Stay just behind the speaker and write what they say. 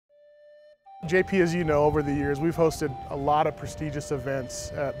JP, as you know, over the years, we've hosted a lot of prestigious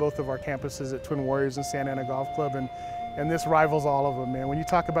events at both of our campuses at Twin Warriors and Santa Ana Golf Club, and this rivals all of them, man. When you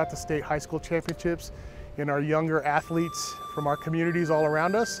talk about the state high school championships and our younger athletes from our communities all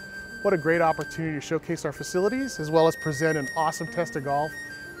around us, what a great opportunity to showcase our facilities as well as present an awesome test of golf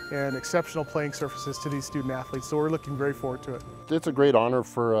and exceptional playing surfaces to these student athletes. So we're looking very forward to it. It's a great honor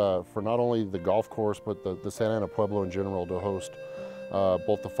for not only the golf course, but the Santa Ana Pueblo in general to host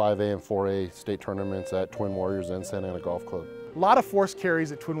both the 5A and 4A state tournaments at Twin Warriors and Santa Ana Golf Club. A lot of force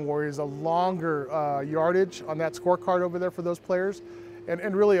carries at Twin Warriors, a longer yardage on that scorecard over there for those players,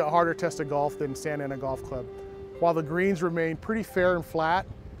 and really a harder test of golf than Santa Ana Golf Club. While the greens remain pretty fair and flat,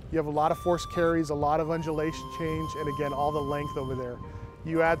 you have a lot of force carries, a lot of undulation change, and again, all the length over there.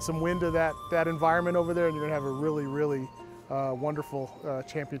 You add some wind to that environment over there, and you're gonna have a really wonderful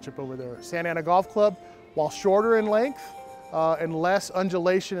championship over there. Santa Ana Golf Club, while shorter in length and less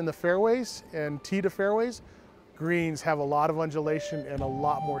undulation in the fairways and tee to fairways, greens have a lot of undulation and a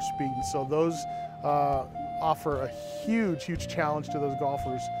lot more speed. And so those offer a huge challenge to those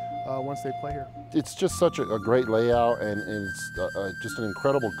golfers once they play here. It's just such a great layout, and it's just an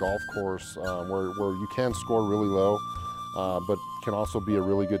incredible golf course where you can score really low, but can also be a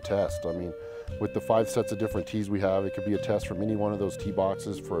really good test. I mean, with the 5 sets of different tees we have, it could be a test from any one of those tee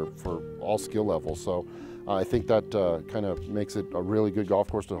boxes for all skill levels. So I think that kind of makes it a really good golf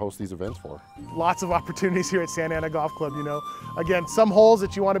course to host these events for. Lots of opportunities here at Santa Ana Golf Club, you know. Again, some holes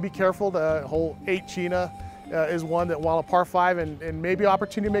that you want to be careful. The hole 8 Chena is one that, while a par 5 and maybe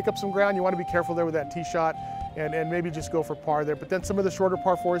opportunity to make up some ground, you want to be careful there with that tee shot and maybe just go for par there. But then some of the shorter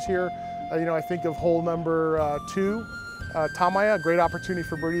par 4s here, you know, I think of hole number 2, Tamaya, great opportunity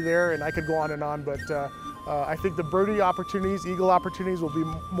for birdie there, and I could go on and on, but I think the birdie opportunities, eagle opportunities will be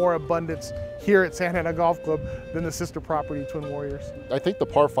more abundance here at Santa Ana Golf Club than the sister property, Twin Warriors. I think the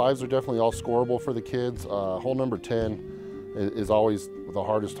par 5s are definitely all scoreable for the kids. Hole number 10 is always the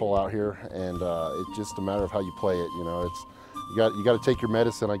hardest hole out here, and it's just a matter of how you play it. You know, you got to take your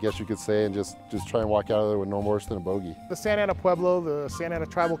medicine, I guess you could say, and just try and walk out of there with no worse than a bogey. The Santa Ana Pueblo, the Santa Ana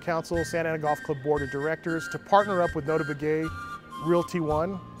Tribal Council, Santa Ana Golf Club Board of Directors, to partner up with Notah Begay Realty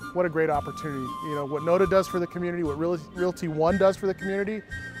One, what a great opportunity. You know, what Notah does for the community, what Realty One does for the community,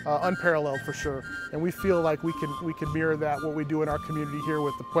 unparalleled for sure. And we feel like we can mirror that, what we do in our community here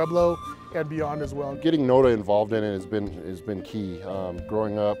with the Pueblo and beyond as well. Getting Notah involved in it has been key.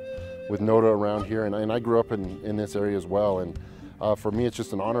 Growing up with Notah around here, and I grew up in this area as well. And for me, it's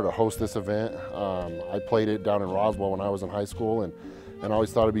just an honor to host this event. I played it down in Roswell when I was in high school, and I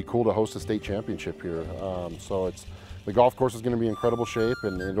always thought it'd be cool to host a state championship here. So the golf course is going to be in incredible shape,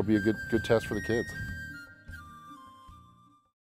 and it'll be a good test for the kids.